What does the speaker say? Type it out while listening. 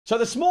So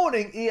this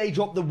morning, EA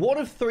dropped the 1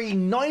 of 3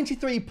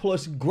 93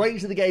 plus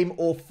greats of the game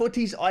or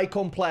footies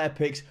icon player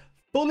picks,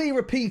 fully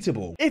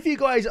repeatable. If you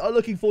guys are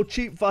looking for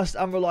cheap, fast,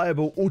 and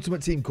reliable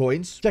Ultimate Team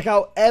coins, check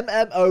out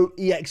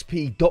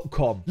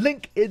MMOEXP.com.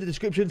 Link in the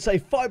description,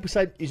 save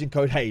 5% using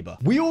code HABER.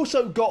 We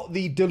also got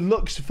the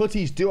Deluxe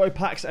FUTTIES Duo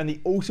packs and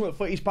the Ultimate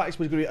FUTTIES packs,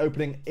 which are going to be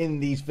opening in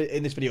this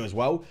video as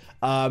well.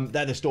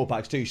 They're the store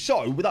packs too.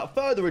 So, without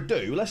further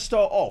ado, let's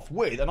start off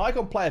with an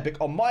icon player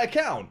pick on my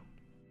account.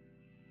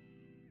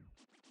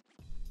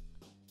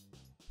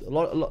 A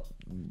lot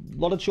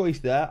of choice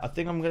there. I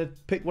think I'm going to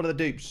pick one of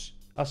the dupes.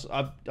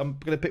 I'm going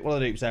to pick one of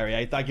the dupes there,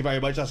 EA. Thank you very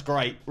much. That's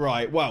great.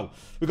 Right, well,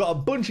 we've got a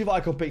bunch of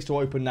icon picks to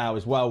open now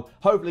as well.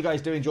 Hopefully you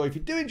guys do enjoy. If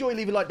you do enjoy,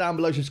 leave a like down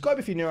below. Subscribe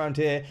if you're new around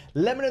here.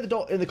 Let me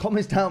know in the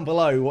comments down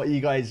below what you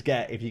guys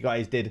get if you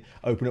guys did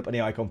open up any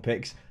icon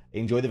picks.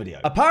 Enjoy the video.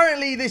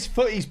 Apparently, this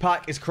footies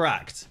pack is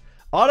cracked.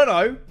 I don't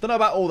know. Don't know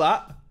about all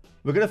that.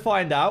 We're going to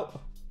find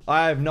out.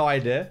 I have no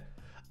idea.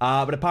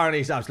 But apparently,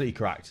 it's absolutely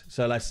cracked.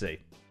 So let's see.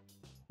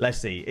 Let's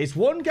see. It's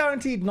one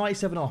guaranteed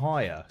 97 or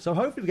higher. So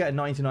hopefully we get a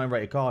 99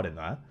 rated card in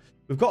there.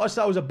 We've got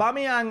ourselves a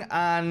Aubameyang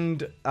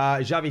and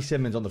Xavi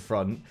Simons on the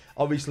front.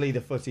 Obviously,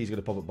 the footies is going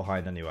to pop up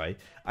behind anyway.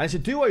 And it's a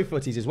duo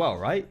footies as well,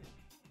 right?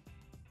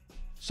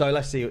 So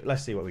let's see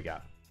what we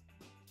get.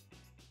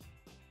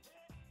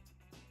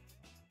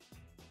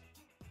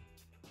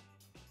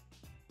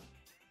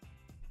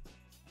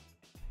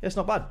 Yeah, it's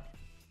not bad.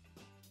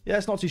 Yeah,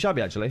 it's not too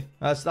shabby, actually.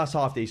 That's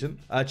half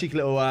decent. Cheeky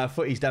little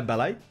footies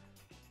Dembele.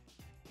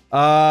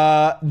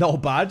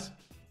 Not bad.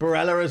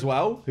 Barella as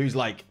well, who's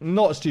like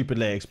not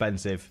stupidly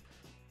expensive.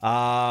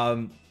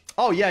 Oh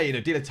yeah, you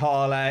know, Di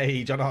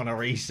Natale, John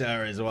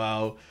Arisa as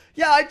well.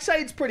 Yeah, I'd say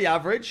it's pretty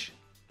average.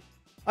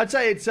 I'd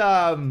say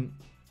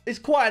it's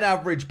quite an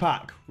average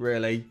pack,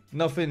 really.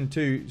 Nothing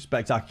too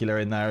spectacular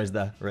in there, is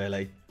there?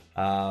 Really?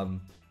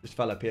 This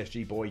fellow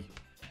PSG boy.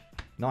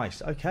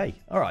 Nice. Okay.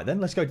 All right, then.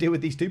 Let's go deal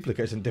with these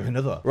duplicates and do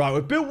another. Right,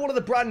 we've built one of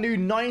the brand new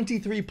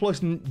 93 plus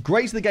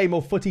greats of the game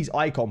or footies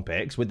icon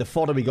picks with the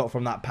fodder we got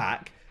from that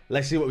pack.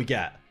 Let's see what we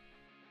get.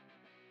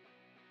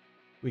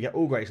 We get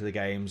all greats of the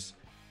games.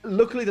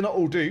 Luckily, they're not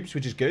all dupes,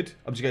 which is good.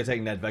 I'm just going to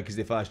take Nedved because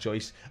they're first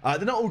choice.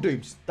 They're not all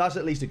dupes. That's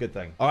at least a good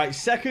thing. All right,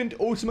 second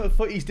Ultimate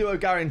FUTTIES Duo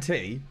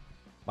guarantee.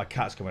 My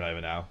cat's coming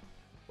over now.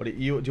 What do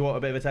you want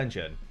a bit of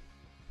attention?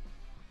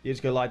 You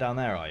just go lie down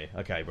there, are you?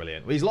 Okay,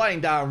 brilliant. Well, he's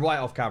lying down right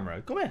off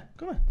camera. Come here.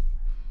 Come here.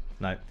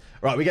 No.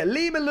 Right, we get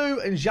Lee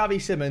Malou and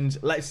Xavi Simons.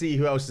 Let's see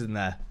who else is in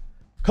there.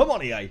 Come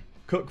on, EA.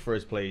 Cook for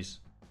us, please.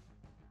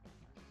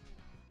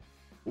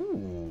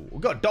 Ooh, we've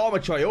got Dharma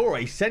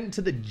Traore sent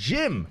to the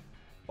gym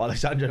by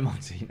Alessandro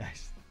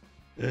Martinez.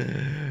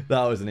 That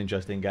was an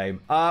interesting game.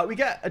 We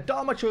get a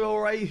Dharma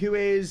Traore who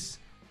is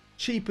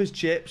cheap as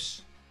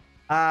chips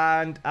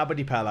and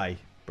Abadi Pele.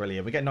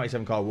 Brilliant. We get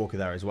 97 Kyle Walker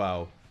there as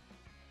well.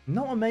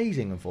 Not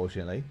amazing,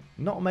 unfortunately.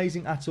 Not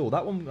amazing at all.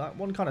 That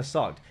one kind of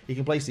sucked. He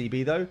can play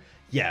CB, though.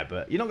 Yeah,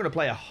 but you're not going to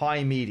play a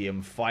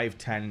high-medium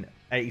 5'10",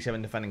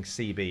 87 defending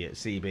CB at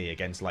CB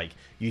against, like,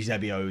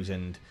 Eusebios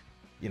and,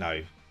 you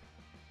know,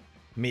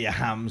 Mia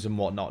Hams and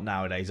whatnot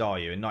nowadays, are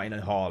you? And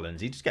 99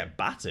 Haalands. He'd just get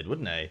battered,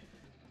 wouldn't he?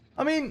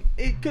 I mean,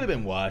 it could have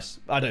been worse.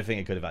 I don't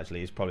think it could have,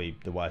 actually. It's probably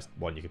the worst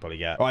one you could probably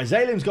get. All right,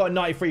 Zalim's got a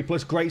 93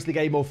 plus greats the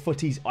game or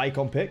footies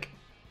icon pick.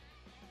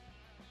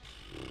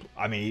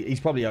 I mean, he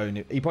probably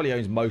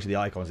owns most of the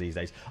icons these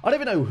days. I don't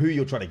even know who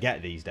you're trying to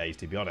get these days,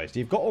 to be honest.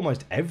 You've got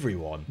almost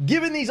everyone.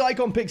 Given these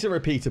icon picks are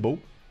repeatable,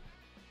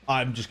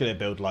 I'm just going to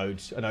build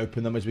loads and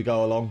open them as we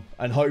go along.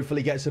 And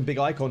hopefully get some big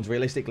icons,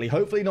 realistically.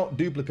 Hopefully not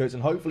duplicates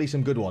and hopefully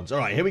some good ones. All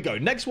right, here we go.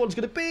 Next one's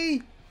going to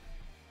be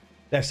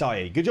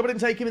Desai. Good job I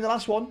didn't take him in the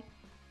last one.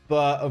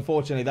 But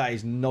unfortunately, that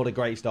is not a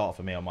great start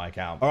for me on my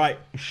account. All right,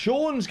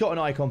 Sean's got an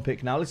icon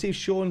pick now. Let's see if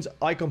Sean's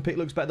icon pick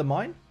looks better than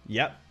mine.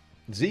 Yep.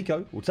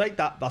 Zico, we'll take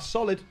that. That's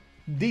solid.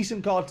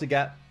 Decent card to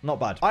get. Not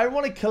bad. I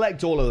want to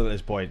collect all of them at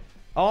this point.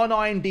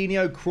 R9,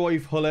 Dino,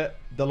 Cruyff, Hullet,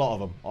 the lot of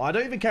them. I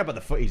don't even care about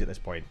the footies at this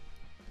point.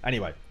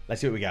 Anyway, let's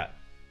see what we get.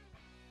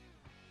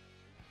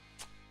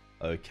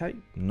 Okay,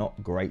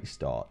 not great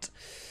start.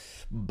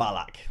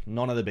 Balak,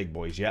 none of the big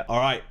boys yet. All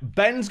right,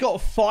 Ben's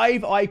got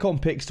 5 icon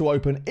picks to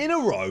open in a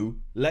row.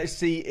 Let's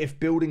see if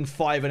building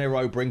 5 in a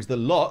row brings the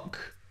luck.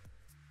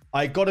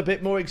 I got a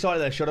bit more excited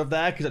than I should have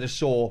there because I just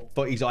saw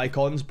footies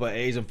icons, but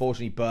it is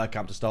unfortunately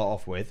Bergkamp to start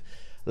off with.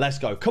 Let's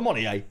go. Come on,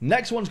 EA.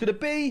 Next one's going to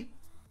be...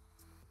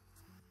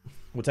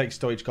 We'll take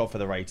Stoichkov for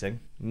the rating.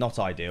 Not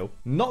ideal.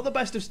 Not the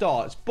best of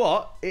starts,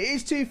 but it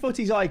is 2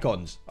 footies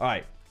icons. All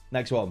right,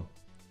 next one.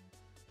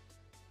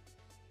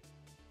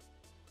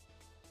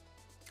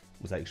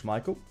 We'll take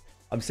Schmeichel.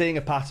 I'm seeing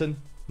a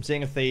pattern. I'm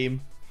seeing a theme.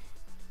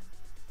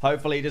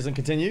 Hopefully it doesn't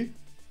continue.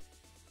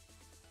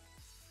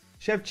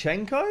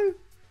 Shevchenko?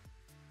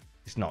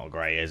 It's not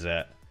great, is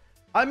it?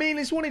 I mean,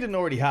 it's one he didn't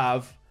already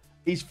have.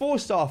 He's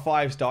 4-star,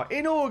 5-star.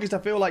 In August, I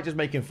feel like just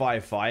making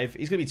 5-5.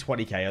 He's going to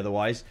be 20k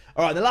otherwise.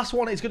 All right, the last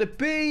one is going to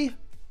be...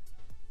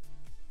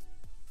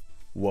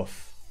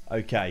 Woof.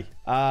 Okay.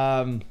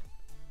 Doesn't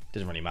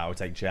really matter. We'll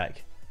take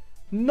check.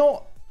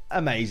 Not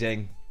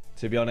amazing,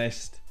 to be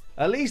honest.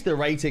 At least the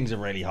ratings are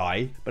really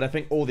high, but I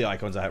think all the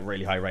icons are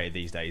really high rated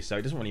these days, so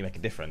it doesn't really make a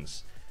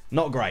difference.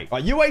 Not great.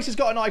 Right, UACE has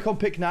got an icon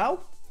pick now.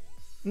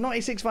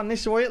 96 Van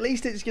Nistelrooy. At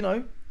least it's, you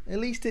know, at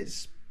least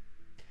it's...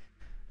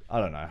 I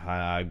don't know.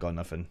 I've got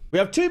nothing. We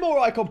have 2 more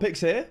icon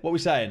picks here. What are we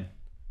saying?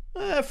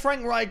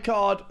 Frank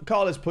Rijkaard,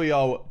 Carlos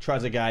Puyol,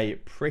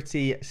 Trezeguet.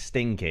 Pretty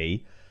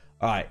stinky.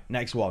 All right,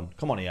 next one.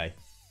 Come on, EA.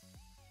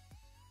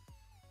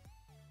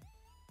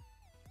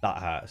 That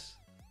hurts.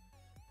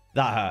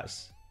 That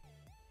hurts.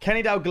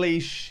 Kenny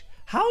Dalglish.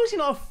 How is he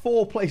not a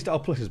 4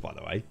 playstyle pluses, by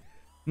the way?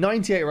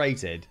 98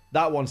 rated.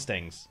 That one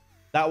stings.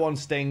 That one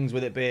stings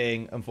with it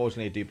being,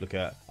 unfortunately, a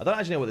duplicate. I don't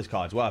actually know what this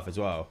card's worth as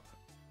well.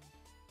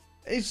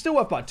 It's still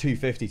worth about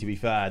 250, to be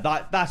fair.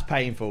 That's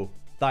painful.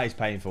 That is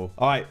painful.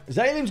 All right.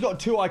 Zalim's got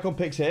 2 icon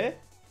picks here.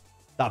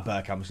 That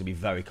Bergkamp's going to be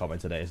very common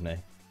today, isn't he?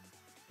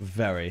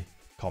 Very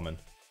common.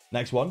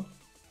 Next one.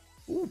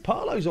 Ooh,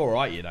 Pirlo's all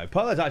right, you know.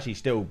 Pirlo's actually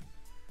still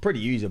pretty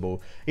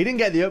usable. He didn't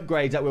get the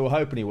upgrades that we were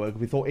hoping he would.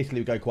 We thought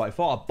Italy would go quite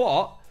far,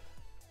 but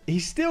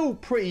he's still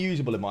pretty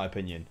usable in my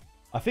opinion.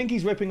 I think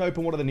he's ripping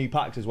open one of the new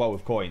packs as well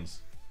with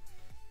coins.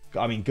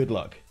 I mean, good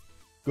luck.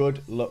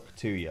 Good luck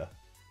to you.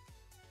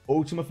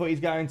 Ultimate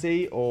Footies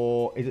Guarantee,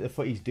 or is it the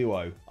Footies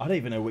Duo? I don't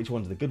even know which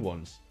ones are the good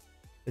ones.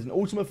 There's an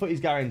Ultimate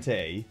Footies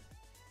Guarantee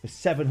for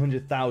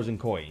 700,000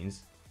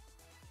 coins.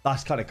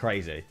 That's kind of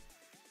crazy.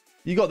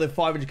 You got the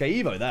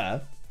 500k Evo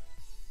there.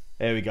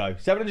 Here we go.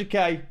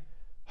 700k.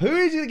 Who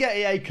is he going to get,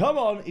 EA? Come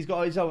on. He's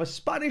got himself a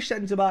Spanish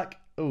centre-back.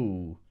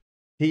 Ooh.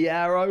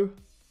 Hierro.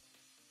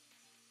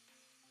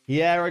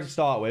 Hierro to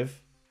start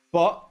with.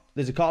 But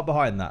there's a card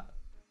behind that.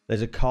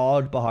 There's a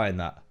card behind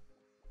that.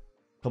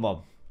 Come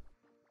on.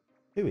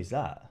 Who is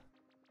that?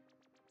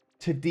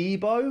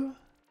 Todibo?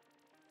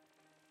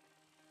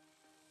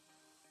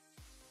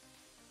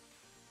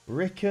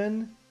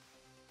 Rickon?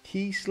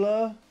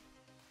 Kiesler?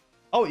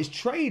 Oh, it's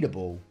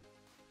tradable.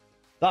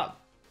 That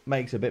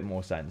makes a bit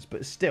more sense,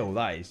 but still,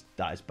 that is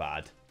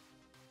bad.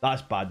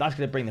 That's bad. That's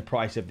going to bring the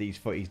price of these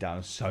footies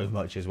down so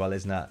much as well,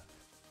 isn't it?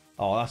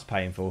 Oh, that's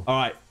painful. All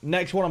right,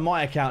 next one on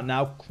my account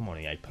now. Come on,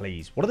 EA,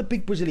 please. What are the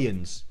big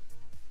Brazilians?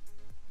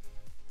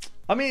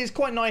 I mean, it's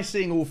quite nice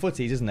seeing all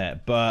footies, isn't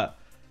it? But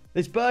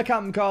this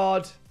Bergkamp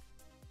card,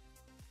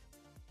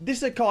 this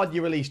is a card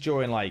you release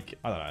during, like,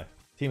 I don't know,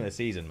 team of the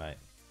season, mate.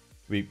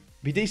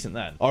 Be decent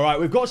then. All right,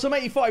 we've got some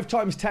 85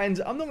 times 10s.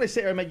 I'm not going to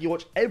sit here and make you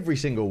watch every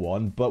single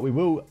one, but we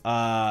will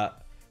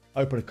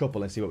open a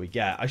couple and see what we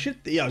get. I was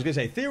going to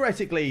say,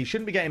 theoretically, you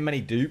shouldn't be getting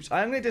many dupes.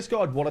 I am going to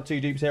discard 1 or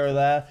 2 dupes here or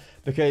there,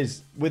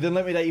 because with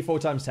unlimited 84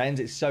 times 10s,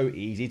 it's so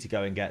easy to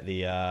go and get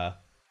the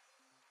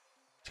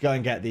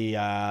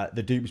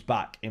the dupes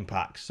back in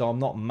packs. So I'm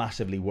not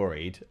massively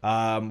worried.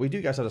 We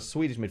do get ourselves a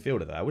Swedish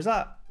midfielder there. Was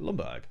that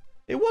Lundberg?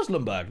 It was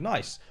Lundberg.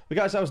 Nice. We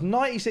got ourselves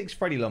 96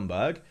 Freddie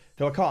Lundberg,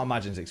 who I can't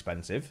imagine is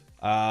expensive.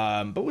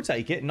 But we'll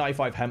take it.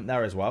 95 Hemp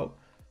there as well.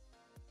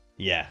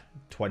 Yeah,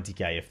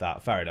 20k if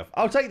that. Fair enough.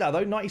 I'll take that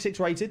though. 96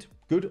 rated.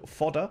 Good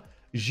fodder.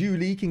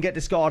 Julie can get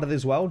discarded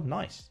as well.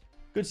 Nice.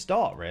 Good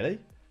start, really.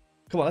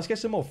 Come on, let's get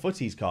some more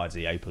footies cards,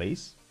 EA,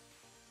 please.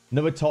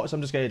 Another tots.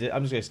 I'm just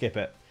gonna skip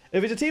it.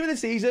 If it's a team of the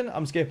season,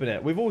 I'm skipping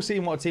it. We've all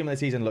seen what a team of the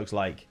season looks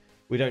like.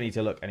 We don't need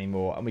to look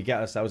anymore. And we get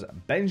ourselves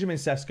Benjamin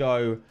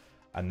Sesko,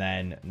 and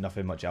then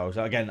nothing much else.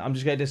 Again, I'm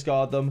just going to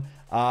discard them.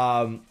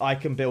 I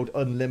can build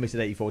unlimited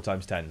 84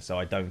 times 10, so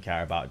I don't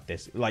care about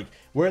this. Like,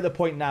 we're at the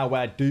point now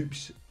where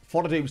dupes,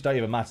 fodder dupes don't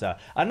even matter.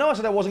 I know I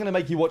said I wasn't going to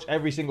make you watch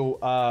every single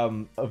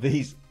of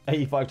these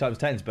 85 times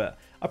 10s, but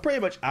I pretty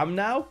much am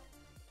now.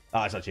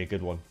 That's actually a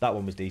good one. That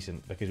one was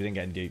decent because we didn't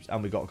get any dupes,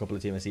 and we got a couple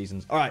of team of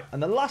seasons. All right,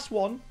 and the last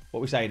one, what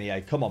are we saying,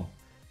 EA? Come on.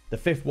 The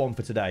 5th one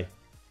for today.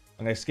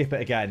 I'm going to skip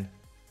it again.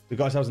 We've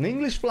got ourselves an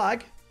English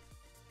flag.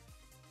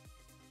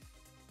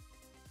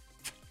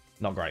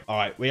 Not great. All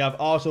right, we have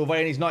Arsenal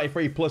Varani's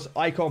 93 plus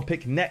icon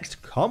pick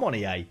next. Come on,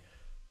 EA.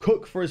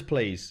 Cook for us,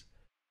 please.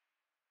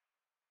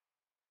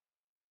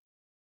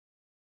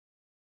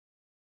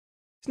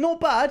 It's not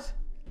bad.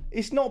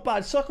 It's not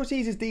bad.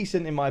 Socrates is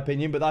decent in my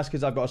opinion, but that's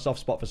because I've got a soft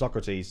spot for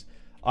Socrates.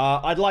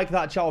 I'd like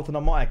that Charlton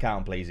on my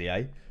account, please,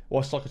 EA.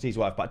 What's Socrates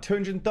worth? About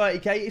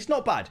 230k. It's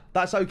not bad.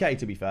 That's okay,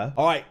 to be fair.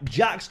 All right,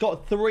 Jack's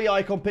got 3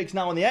 icon picks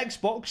now on the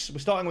Xbox. We're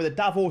starting with a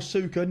Davor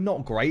Suka.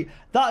 Not great.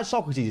 That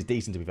Socrates is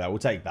decent, to be fair. We'll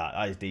take that.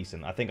 That is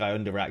decent. I think I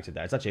underreacted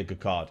there. It's actually a good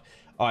card.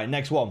 All right,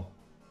 next one.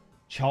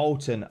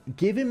 Charlton.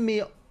 Give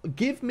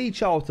me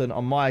Charlton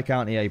on my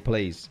account, EA,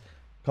 please.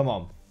 Come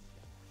on.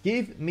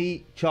 Give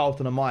me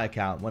Charlton on my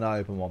account when I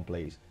open one,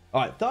 please.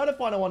 All right, third and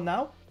final one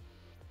now.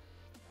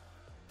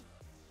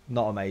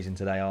 Not amazing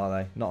today, are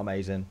they? Not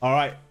amazing. All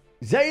right.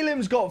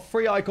 Zalim's got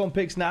 3 icon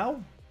picks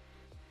now.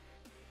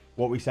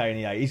 What we saying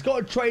here? He's got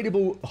a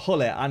tradable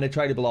Hullet and a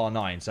tradable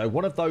R9. So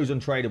one of those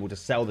untradable to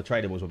sell the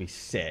tradables will be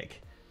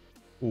sick.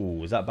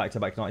 Ooh, is that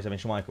back-to-back 97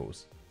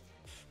 Schmeichels?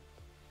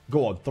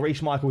 Go on, 3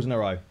 Schmeichels in a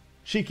row.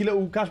 Cheeky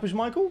little Kasper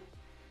Schmeichel?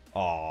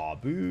 Aw,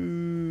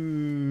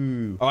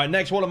 boo. All right,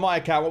 next one on my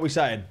account. What we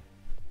saying?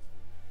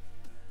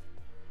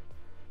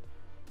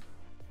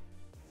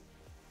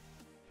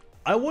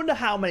 I wonder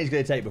how many it's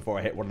going to take before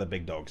I hit one of the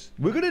big dogs.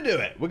 We're going to do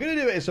it. We're going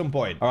to do it at some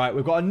point. All right,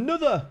 we've got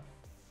another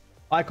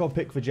icon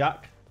pick for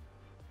Jack.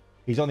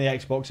 He's on the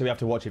Xbox, so we have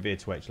to watch it via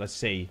Twitch. Let's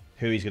see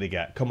who he's going to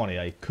get. Come on,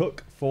 EA.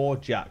 Cook for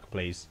Jack,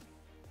 please.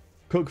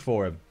 Cook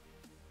for him.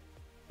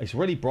 It's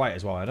really bright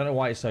as well. I don't know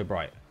why it's so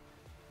bright.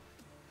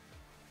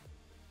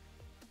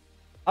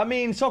 I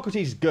mean,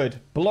 Socrates is good.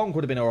 Blanc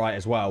would have been all right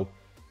as well.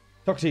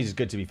 Socrates is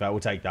good, to be fair. We'll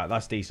take that.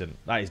 That's decent.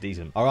 That is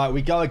decent. All right,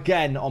 we go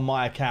again on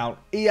my account.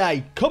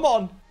 EA, come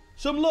on.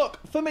 Some luck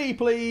for me,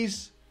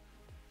 please.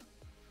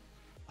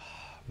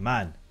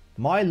 Man,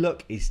 my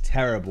luck is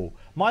terrible.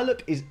 My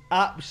luck is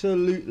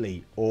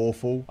absolutely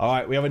awful. All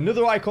right, we have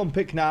another icon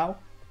pick now.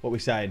 What are we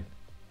saying?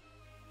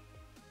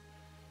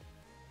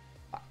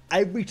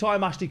 Every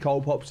time Ashley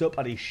Cole pops up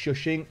and he's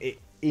shushing, it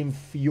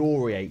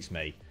infuriates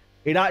me.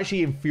 It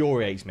actually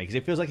infuriates me because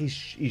it feels like he's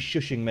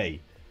shushing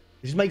me.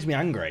 It just makes me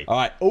angry. All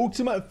right,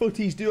 Ultimate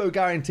FUTTIES Duo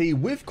guarantee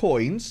with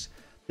coins.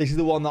 This is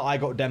the one that I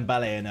got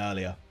Dembele in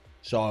earlier.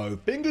 So,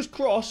 fingers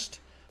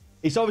crossed.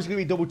 It's obviously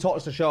going to be double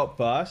tots to show up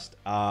first.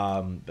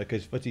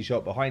 Because FUTTIES show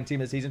up behind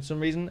Team of the Season for some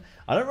reason.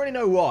 I don't really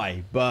know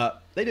why,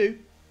 but they do.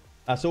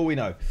 That's all we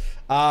know.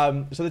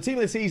 So the Team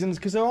of the Seasons,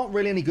 because there aren't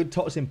really any good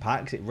tots in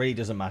packs, it really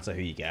doesn't matter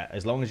who you get.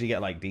 As long as you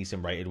get, like,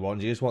 decent rated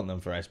ones, you just want them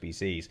for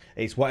SBCs.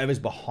 It's whatever's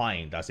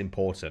behind that's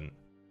important.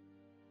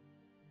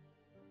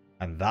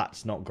 And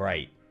that's not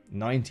great.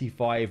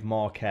 95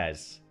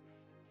 Marquez.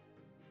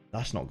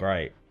 That's not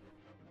great.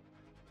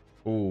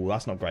 Oh,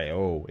 that's not great at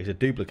all. It's a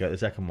duplicate, the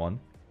second one.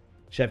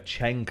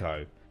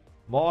 Shevchenko.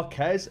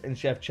 Marquez and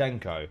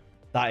Shevchenko.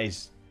 That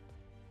is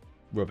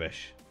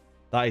rubbish.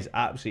 That is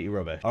absolutely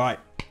rubbish. All right.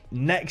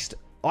 Next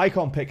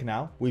icon pick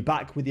now. We're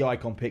back with the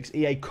icon picks.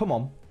 EA, come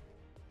on.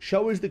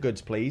 Show us the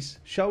goods, please.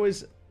 Show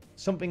us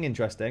something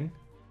interesting.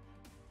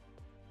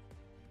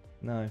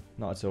 No,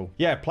 not at all.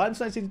 Yeah, plans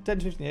for 10 to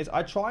 15 years.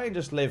 I try and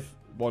just live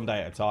one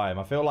day at a time.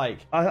 I feel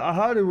like I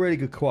heard a really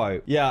good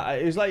quote. Yeah,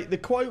 it was like the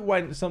quote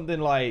went something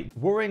like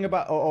worrying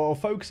about or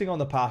focusing on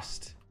the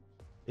past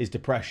is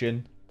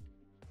depression.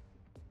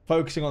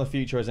 Focusing on the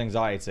future is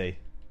anxiety.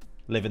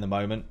 Live in the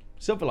moment.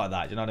 Something like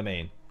that. Do you know what I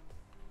mean?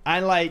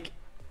 And like,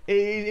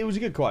 it was a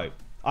good quote.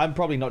 I'm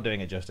probably not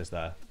doing it justice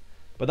there.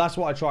 But that's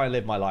what I try and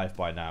live my life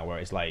by now, where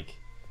it's like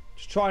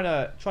just trying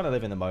to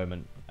live in the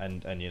moment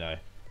and you know,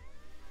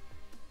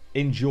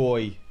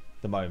 enjoy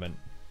the moment.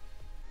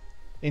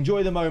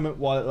 Enjoy the moment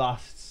while it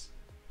lasts.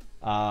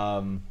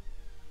 And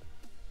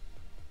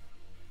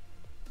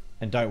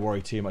don't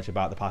worry too much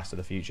about the past or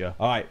the future.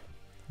 All right.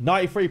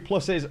 93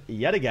 pluses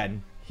yet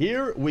again.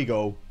 Here we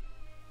go.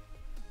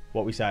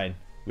 What are we saying?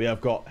 We have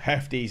got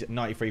hefties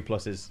 93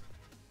 pluses.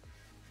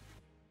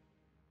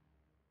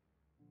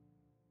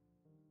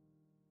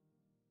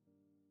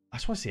 I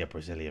just want to see a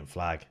Brazilian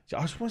flag.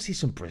 I just want to see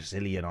some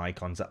Brazilian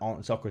icons that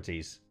aren't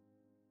Socrates.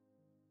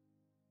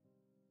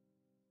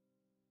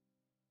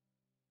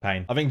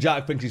 Pain. I think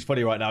Jack thinks he's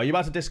funny right now. Are you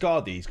about to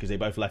discard these because they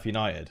both left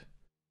United?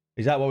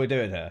 Is that what we're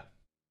doing here?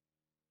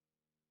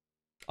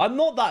 I'm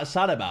not that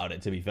sad about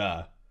it, to be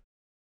fair.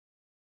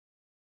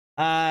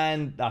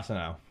 And that's a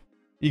no.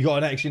 You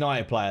got an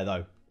ex-United player,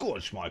 though.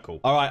 Good,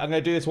 Schmeichel. All right, I'm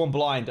going to do this one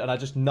blind, and I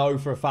just know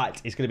for a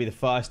fact it's going to be the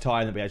first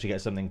time that we actually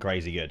get something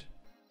crazy good.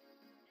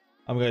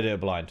 I'm going to do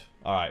it blind.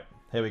 All right,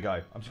 here we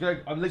go. I'm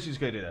literally just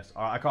going to do this.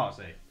 All right, I can't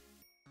see.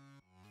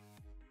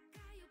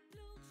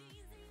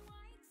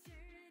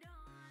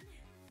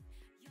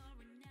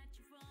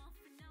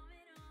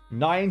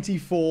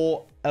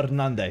 94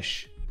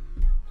 Hernandez.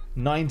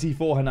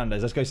 94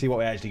 Hernandez. Let's go see what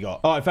we actually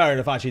got. All right, fair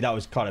enough. Actually, that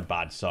was kind of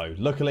bad. So,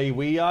 luckily,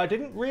 we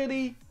didn't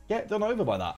really get done over by that.